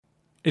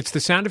It's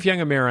The Sound of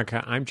Young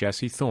America. I'm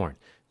Jesse Thorne.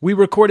 We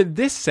recorded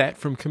this set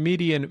from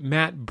comedian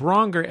Matt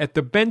Bronger at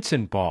the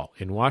Benson Ball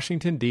in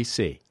Washington,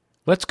 D.C.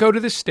 Let's go to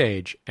the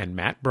stage and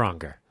Matt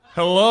Bronger.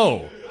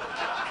 Hello.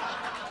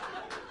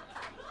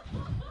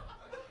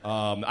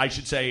 I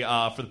should say,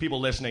 for the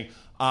people listening,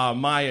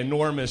 my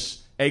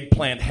enormous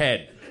eggplant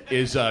head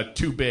is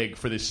too big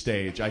for this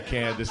stage. I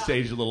can't. This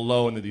stage is a little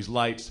low into these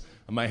lights.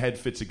 My head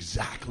fits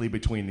exactly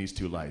between these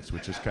two lights,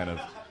 which is kind of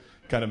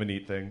a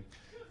neat thing.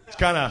 It's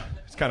kind of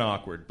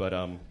awkward, but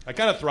I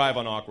kind of thrive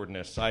on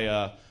awkwardness.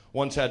 I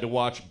once had to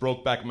watch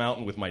Brokeback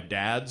Mountain with my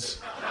dads.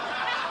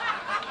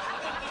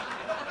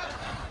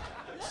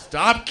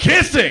 Stop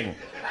kissing!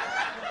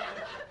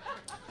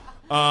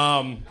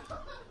 I'm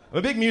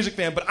a big music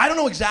fan, but I don't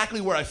know exactly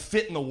where I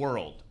fit in the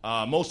world.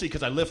 Mostly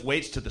because I lift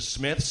weights to the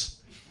Smiths.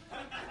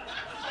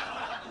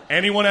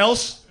 Anyone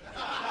else?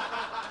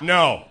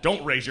 No,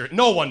 don't raise your...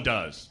 No one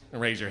does.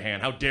 Raise your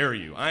hand. How dare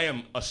you? I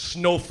am a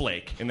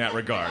snowflake in that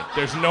regard.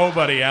 There's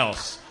nobody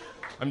else.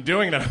 I'm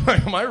doing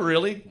that. Am I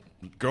really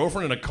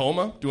girlfriend in a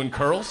coma doing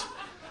curls?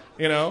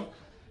 You know?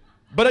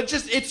 But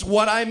it's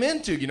what I'm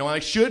into. You know, I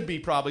should be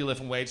probably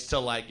lifting weights to,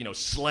 like, you know,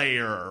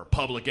 Slayer or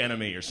Public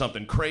Enemy or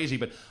something crazy.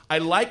 But I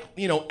like,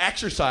 you know,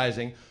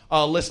 exercising,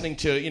 listening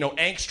to, you know,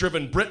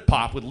 angst-driven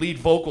Britpop with lead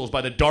vocals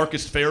by the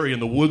Darkest Fairy in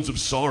the Woods of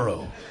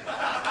Sorrow.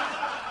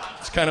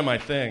 It's kind of my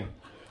thing.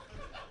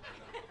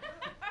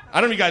 I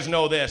don't know if you guys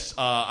know this.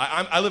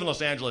 I live in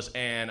Los Angeles,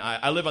 and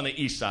I live on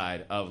the east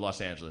side of Los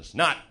Angeles.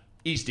 Not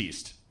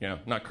east, you know,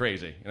 not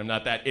crazy. And I'm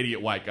not that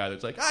idiot white guy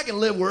that's like, I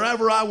can live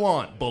wherever I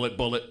want. Bullet.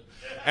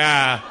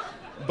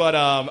 But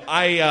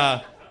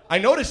I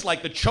noticed,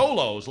 like, the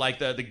cholos, like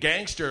the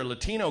gangster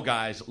Latino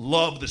guys,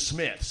 love the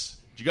Smiths.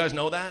 Do you guys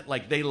know that?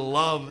 Like, they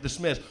love the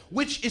Smiths,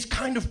 which is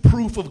kind of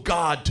proof of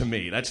God to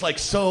me. That's, like,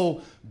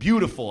 so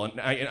beautiful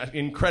and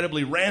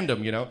incredibly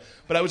random, you know?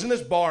 But I was in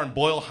this bar in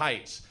Boyle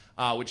Heights,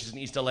 which is in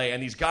East LA,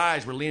 and these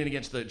guys were leaning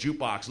against the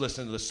jukebox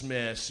listening to the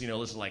Smiths, you know,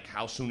 listening like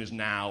How Soon Is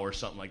Now or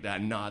something like that,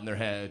 and nodding their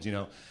heads, you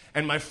know.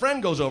 And my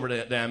friend goes over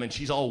to them, and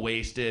she's all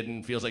wasted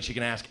and feels like she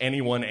can ask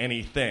anyone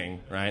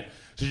anything, right?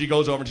 So she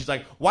goes over and she's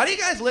like, why do you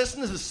guys listen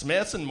to the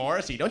Smiths and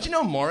Morrissey? Don't you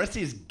know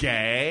Morrissey's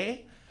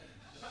gay?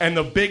 And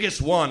the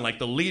biggest one, like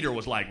the leader,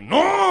 was like,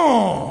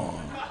 no!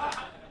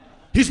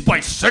 He's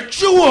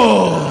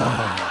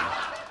bisexual!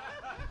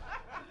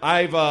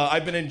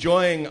 I've been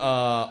enjoying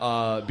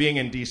being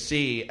in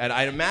D.C., and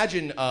I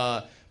imagine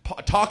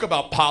talk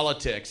about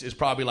politics is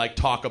probably like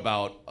talk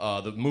about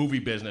the movie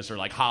business or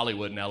like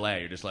Hollywood in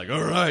L.A. You're just like,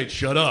 all right,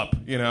 shut up,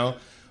 you know?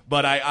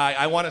 But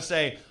I want to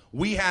say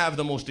we have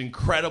the most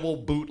incredible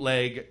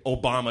bootleg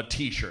Obama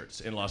T-shirts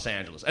in Los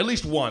Angeles. At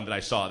least one that I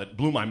saw that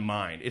blew my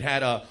mind. It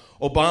had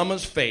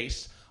Obama's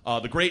face,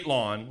 the Great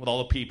Lawn with all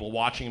the people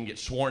watching him get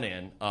sworn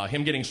in,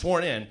 him getting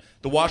sworn in,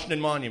 the Washington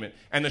Monument,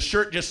 and the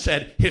shirt just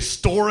said,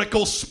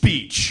 historical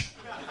speech.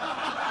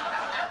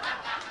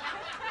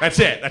 That's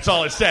it. That's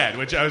all it said,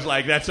 which I was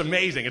like, that's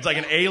amazing. It's like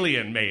an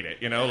alien made it,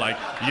 you know, like,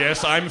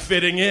 yes, I'm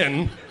fitting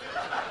in.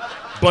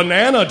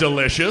 Banana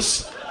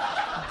delicious.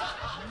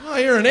 Oh,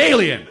 you're an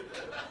alien.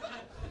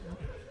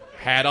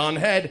 Hat on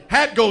head.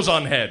 Hat goes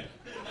on head.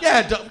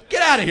 Yeah,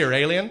 get out of here,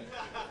 alien.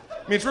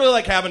 I mean, it's really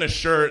like having a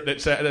shirt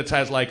that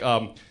has like,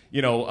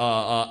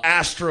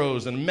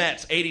 Astros and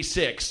Mets,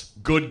 86,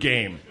 good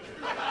game.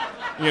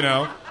 You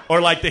know?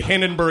 Or like the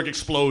Hindenburg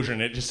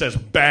explosion. It just says,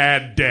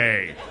 bad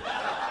day.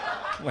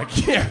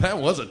 Like, yeah, that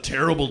was a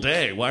terrible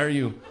day. Why are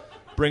you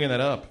bringing that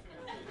up?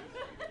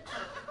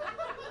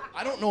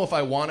 I don't know if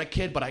I want a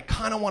kid, but I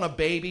kind of want a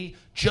baby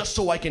just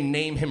so I can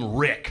name him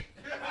Rick.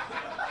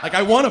 Like,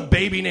 I want a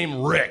baby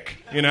named Rick,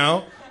 you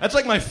know? That's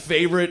like my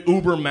favorite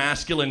uber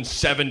masculine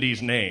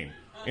 70s name,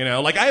 you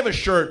know? Like, I have a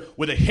shirt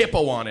with a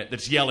hippo on it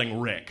that's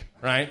yelling Rick,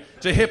 right?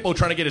 It's a hippo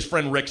trying to get his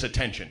friend Rick's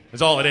attention.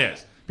 That's all it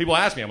is. People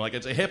ask me, I'm like,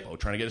 it's a hippo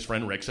trying to get his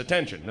friend Rick's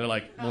attention. And they're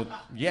like, well,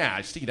 yeah,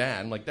 I see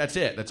that. I'm like, that's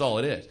it. That's all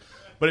it is.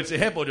 But it's a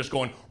hippo just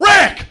going,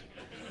 Rick!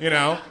 You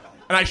know?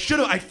 And I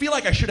feel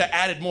like I should have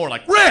added more,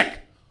 like, Rick!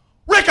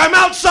 Rick, I'm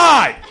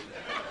outside!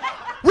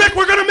 Rick,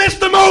 we're gonna miss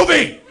the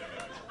movie!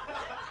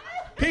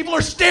 People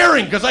are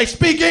staring because I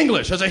speak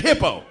English as a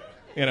hippo,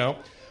 you know?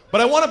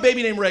 But I want a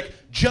baby named Rick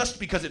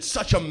just because it's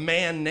such a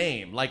man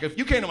name. Like, if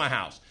you came to my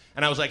house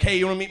and I was like, hey,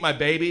 you wanna meet my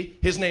baby?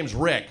 His name's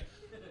Rick.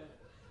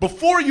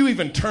 Before you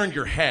even turned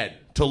your head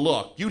to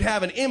look, you'd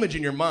have an image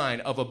in your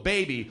mind of a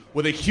baby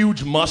with a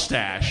huge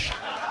mustache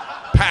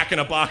packing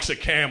a box of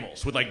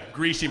Camels with, like,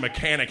 greasy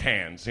mechanic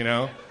hands, you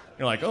know?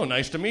 You're like, oh,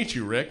 nice to meet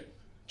you, Rick.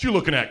 What you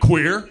looking at,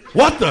 queer?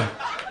 What the?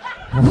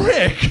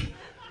 Rick?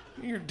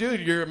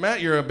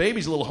 You're a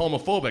baby's a little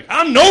homophobic.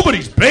 I'm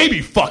nobody's baby,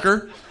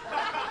 fucker.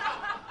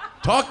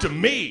 Talk to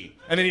me.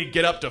 And then he'd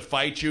get up to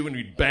fight you and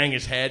he'd bang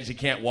his head because he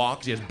can't walk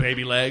because he has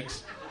baby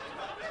legs.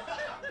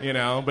 You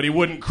know, but he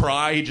wouldn't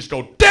cry. He'd just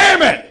go,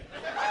 damn it!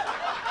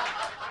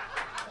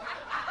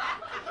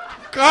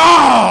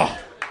 Oh!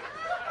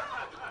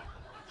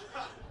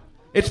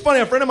 It's funny,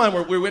 a friend of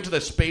mine, we went to the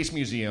Space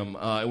Museum,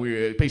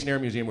 Space and Air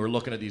Museum, we were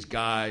looking at these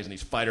guys and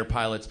these fighter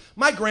pilots.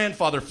 My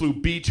grandfather flew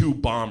B-2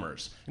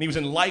 bombers, and he was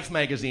in Life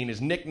magazine.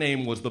 His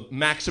nickname was the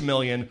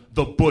Maximilian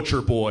the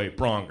Butcher Boy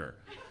Bronger.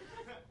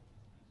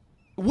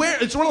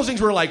 It's one of those things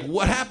where, like,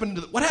 what happened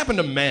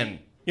to men?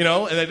 You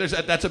know, and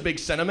that's a big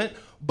sentiment.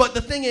 But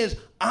the thing is,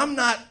 I'm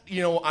not,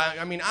 you know,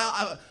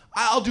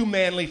 I'll do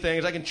manly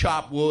things. I can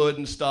chop wood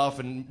and stuff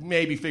and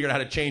maybe figure out how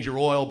to change your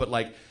oil, but,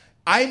 like,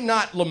 I'm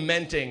not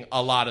lamenting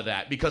a lot of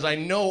that because I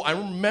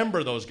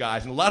remember those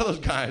guys, and a lot of those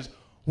guys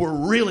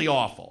were really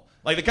awful.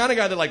 Like the kind of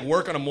guy that like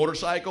work on a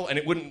motorcycle and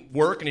it wouldn't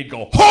work and he'd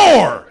go,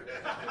 whore!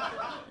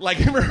 Like,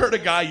 you ever heard a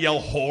guy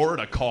yell whore at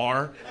a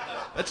car?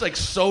 That's like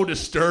so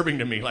disturbing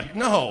to me. Like,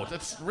 no,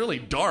 that's really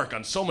dark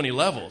on so many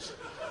levels.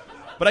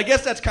 But I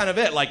guess that's kind of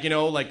it. Like, you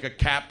know, like a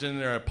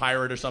captain or a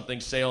pirate or something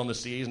sailing the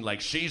seas and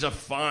like, she's a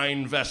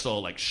fine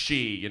vessel, like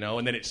she, you know,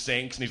 and then it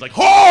sinks and he's like,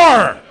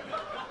 whore!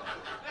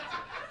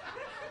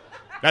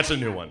 That's a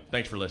new one.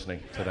 Thanks for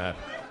listening to that.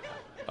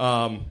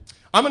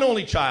 I'm an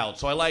only child,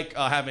 so I like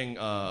having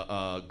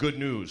good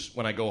news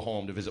when I go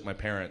home to visit my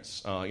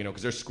parents, you know,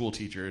 because they're school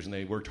teachers and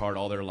they worked hard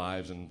all their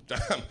lives, and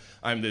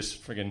I'm this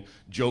friggin'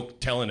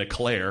 joke-telling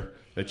eclair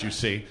that you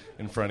see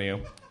in front of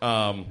you.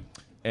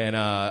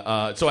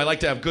 So I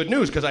like to have good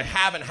news because I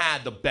haven't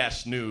had the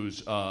best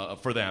news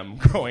for them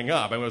growing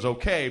up. I mean, it was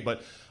okay,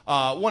 but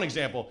one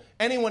example,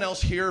 anyone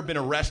else here been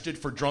arrested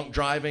for drunk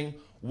driving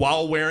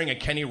while wearing a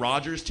Kenny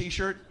Rogers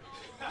t-shirt?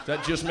 Is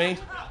that just me?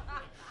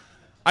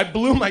 I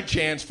blew my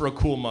chance for a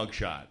cool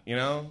mugshot, you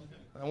know?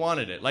 I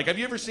wanted it. Like, have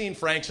you ever seen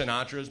Frank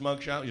Sinatra's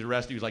mugshot? He's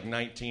arrested, he was like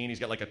 19, he's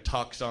got like a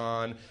tux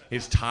on,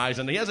 his ties,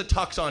 and he has a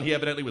tux on he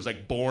evidently was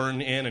like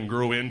born in and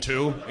grew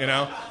into, you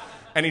know?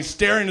 And he's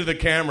staring into the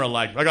camera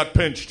like, I got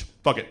pinched,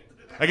 fuck it.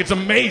 Like, it's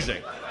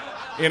amazing.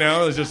 You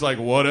know, it's just like,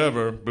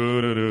 whatever.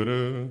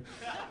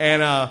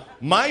 And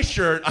my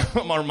shirt,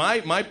 or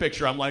my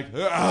picture, I'm like,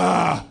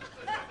 ah.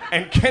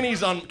 And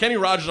Kenny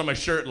Rogers on my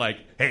shirt like,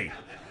 hey,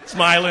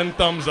 smiling,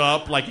 thumbs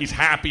up, like he's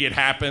happy it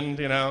happened,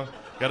 you know.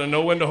 Got to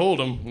know when to hold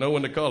him, know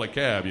when to call a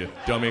cab, you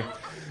dummy,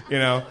 you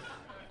know.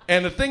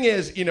 And the thing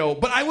is, you know,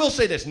 but I will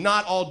say this,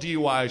 not all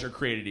DUIs are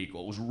created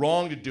equal. It was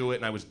wrong to do it,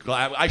 and I was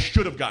glad. I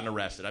should have gotten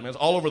arrested. I mean, I was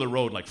all over the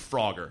road like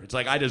Frogger. It's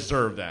like, I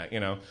deserve that,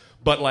 you know.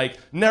 But, like,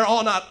 they're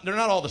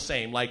not all the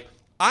same. Like,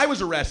 I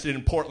was arrested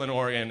in Portland,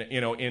 Oregon, you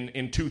know,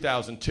 in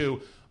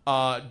 2002.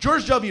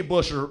 George W.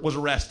 Bush was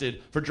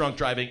arrested for drunk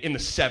driving in the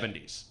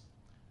 70s.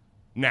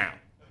 Now,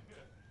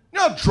 you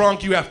know how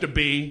drunk you have to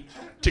be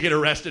to get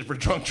arrested for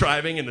drunk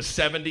driving in the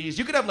 70s?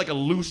 You could have like a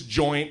loose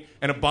joint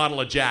and a bottle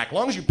of Jack. As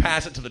long as you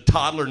pass it to the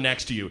toddler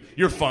next to you,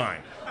 you're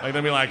fine. Like,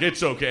 they'll be like,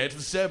 it's okay, it's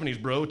the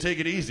 70s, bro, take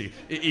it easy.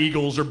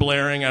 Eagles are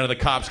blaring out of the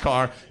cop's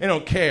car. They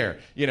don't care,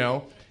 you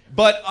know.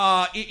 But,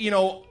 you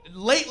know,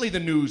 lately the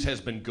news has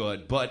been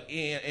good, but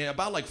in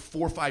about like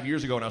 4 or 5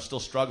 years ago when I was still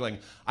struggling,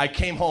 I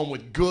came home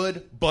with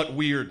good but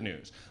weird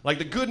news. Like,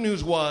 the good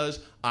news was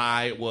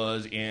I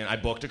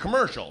booked a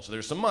commercial, so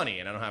there's some money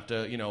and I don't have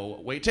to, you know,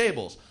 wait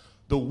tables.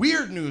 The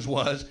weird news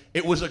was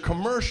it was a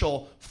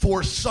commercial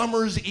for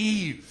Summer's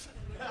Eve.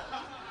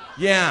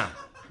 Yeah.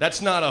 That's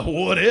not a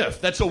what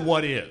if, that's a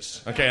what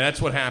is. Okay,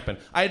 that's what happened.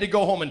 I had to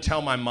go home and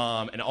tell my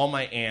mom and all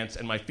my aunts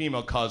and my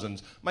female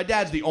cousins. My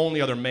dad's the only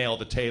other male at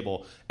the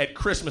table at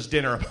Christmas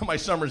dinner about my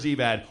Summer's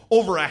Eve ad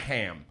over a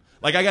ham.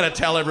 Like, I gotta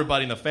tell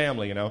everybody in the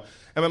family, you know.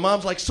 And my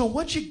mom's like, so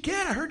what'd you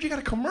get? I heard you got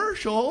a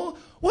commercial.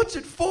 What's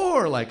it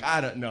for? Like,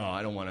 I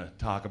don't want to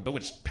talk about it.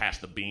 We'll just pass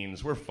the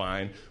beans. We're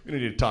fine. We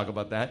don't need to talk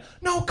about that.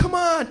 No, come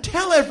on,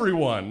 tell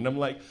everyone. And I'm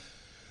like,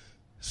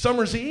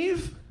 Summer's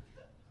Eve?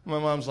 My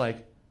mom's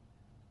like,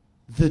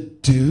 the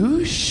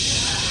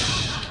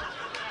douche?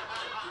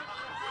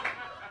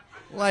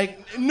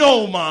 Like,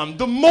 no, Mom,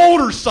 the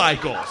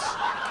motorcycles.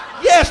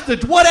 Yes,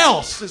 what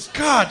else?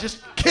 God,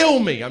 just kill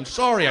me. I'm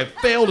sorry, I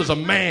failed as a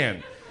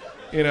man.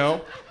 You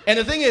know? And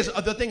the thing is,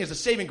 the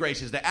saving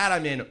grace is the ad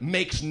I'm in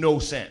makes no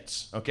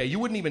sense. Okay? You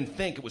wouldn't even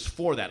think it was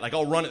for that. Like,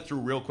 I'll run it through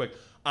real quick.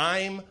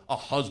 I'm a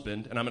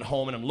husband, and I'm at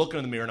home, and I'm looking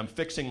in the mirror, and I'm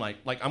fixing like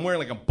I'm wearing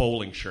like a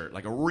bowling shirt,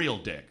 like a real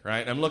dick, right?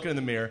 And I'm looking in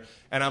the mirror,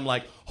 and I'm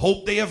like,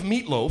 hope they have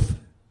meatloaf.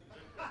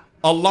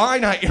 A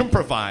line I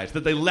improvised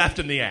that they left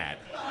in the ad.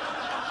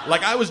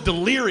 Like, I was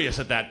delirious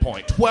at that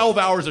point. 12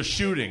 hours of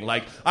shooting.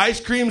 Like, ice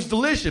cream's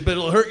delicious, but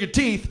it'll hurt your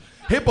teeth.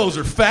 Hippos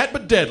are fat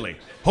but deadly.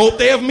 Hope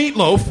they have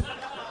meatloaf.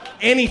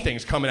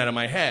 Anything's coming out of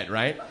my head,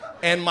 right?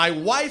 And my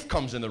wife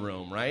comes in the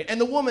room, right? And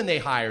the woman they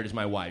hired is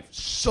my wife.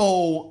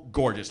 So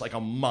gorgeous, like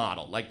a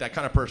model. Like that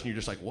kind of person you're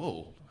just like,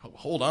 whoa,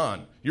 hold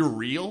on. You're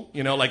real?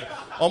 You know, like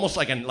almost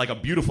like a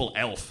beautiful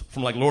elf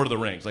from like Lord of the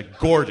Rings. Like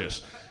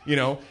gorgeous. You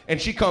know,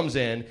 and she comes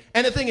in,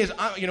 and the thing is,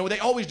 you know, they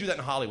always do that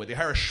in Hollywood. They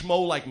hire a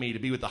schmo like me to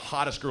be with the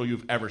hottest girl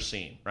you've ever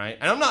seen, right?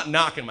 And I'm not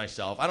knocking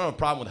myself. I don't have a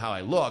problem with how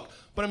I look,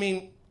 but I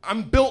mean,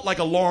 I'm built like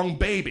a long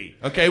baby,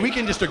 okay? We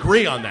can just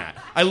agree on that.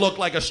 I look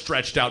like a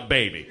stretched out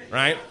baby,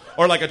 right?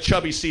 Or like a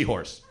chubby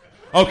seahorse.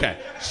 Okay,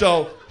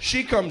 so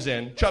she comes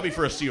in, chubby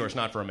for a seahorse,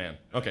 not for a man.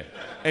 Okay,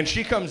 and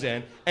she comes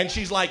in, and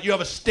she's like, you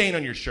have a stain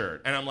on your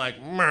shirt. And I'm like,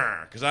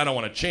 because I don't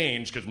want to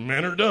change, because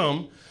men are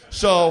dumb.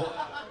 So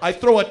I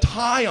throw a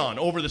tie on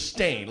over the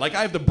stain. Like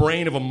I have the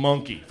brain of a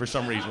monkey for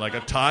some reason, like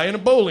a tie and a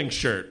bowling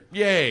shirt.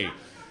 Yay.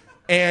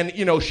 And,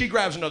 she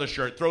grabs another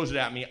shirt, throws it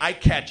at me. I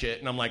catch it,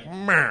 and I'm like,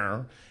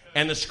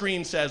 and the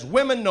screen says,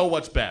 women know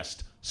what's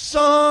best.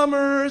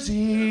 Summer's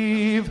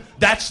Eve.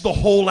 That's the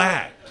whole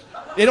act.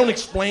 They don't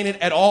explain it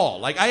at all.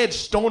 Like, I had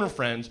stoner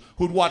friends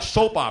who'd watch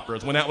soap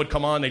operas. When that would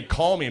come on, they'd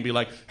call me and be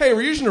like, hey,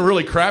 were you using a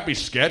really crappy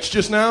sketch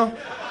just now?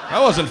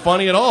 That wasn't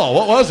funny at all.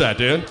 What was that,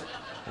 dude?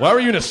 Why were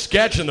you in a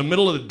sketch in the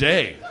middle of the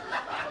day?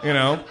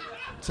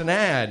 It's an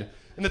ad.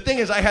 And the thing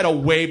is, I had a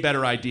way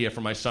better idea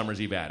for my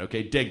Summer's Eve ad.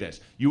 Okay, dig this.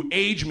 You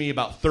age me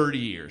about 30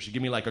 years. You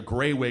give me like a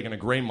gray wig and a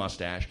gray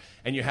mustache,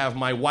 and you have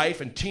my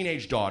wife and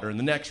teenage daughter in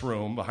the next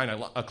room behind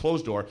a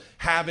closed door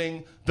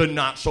having the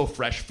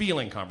not-so-fresh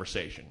feeling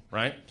conversation,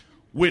 right?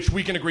 Which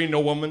we can agree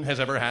no woman has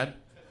ever had.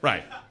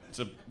 Right. It's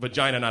a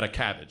vagina, not a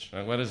cabbage.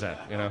 What is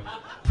that,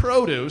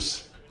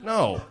 Produce?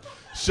 No.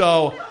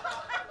 So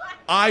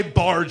I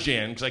barge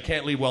in, because I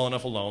can't leave well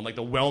enough alone, like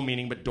the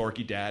well-meaning but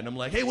dorky dad. And I'm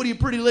like, hey, what are you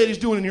pretty ladies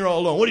doing in here all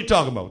alone? What are you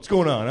talking about? What's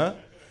going on, huh?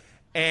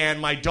 And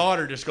my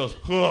daughter just goes,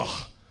 ugh,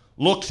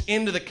 looks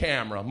into the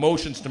camera,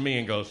 motions to me,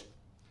 and goes,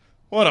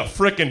 what a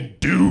frickin'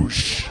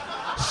 douche.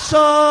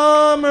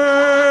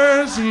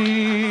 Summer's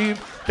Eve.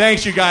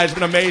 Thanks, you guys. It's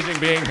been amazing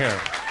being here.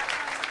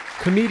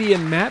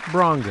 Comedian Matt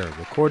Braunger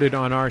recorded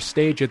on our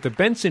stage at the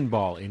Benson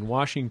Ball in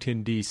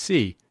Washington,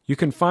 D.C. You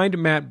can find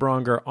Matt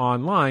Braunger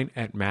online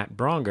at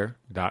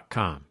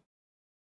mattbraunger.com.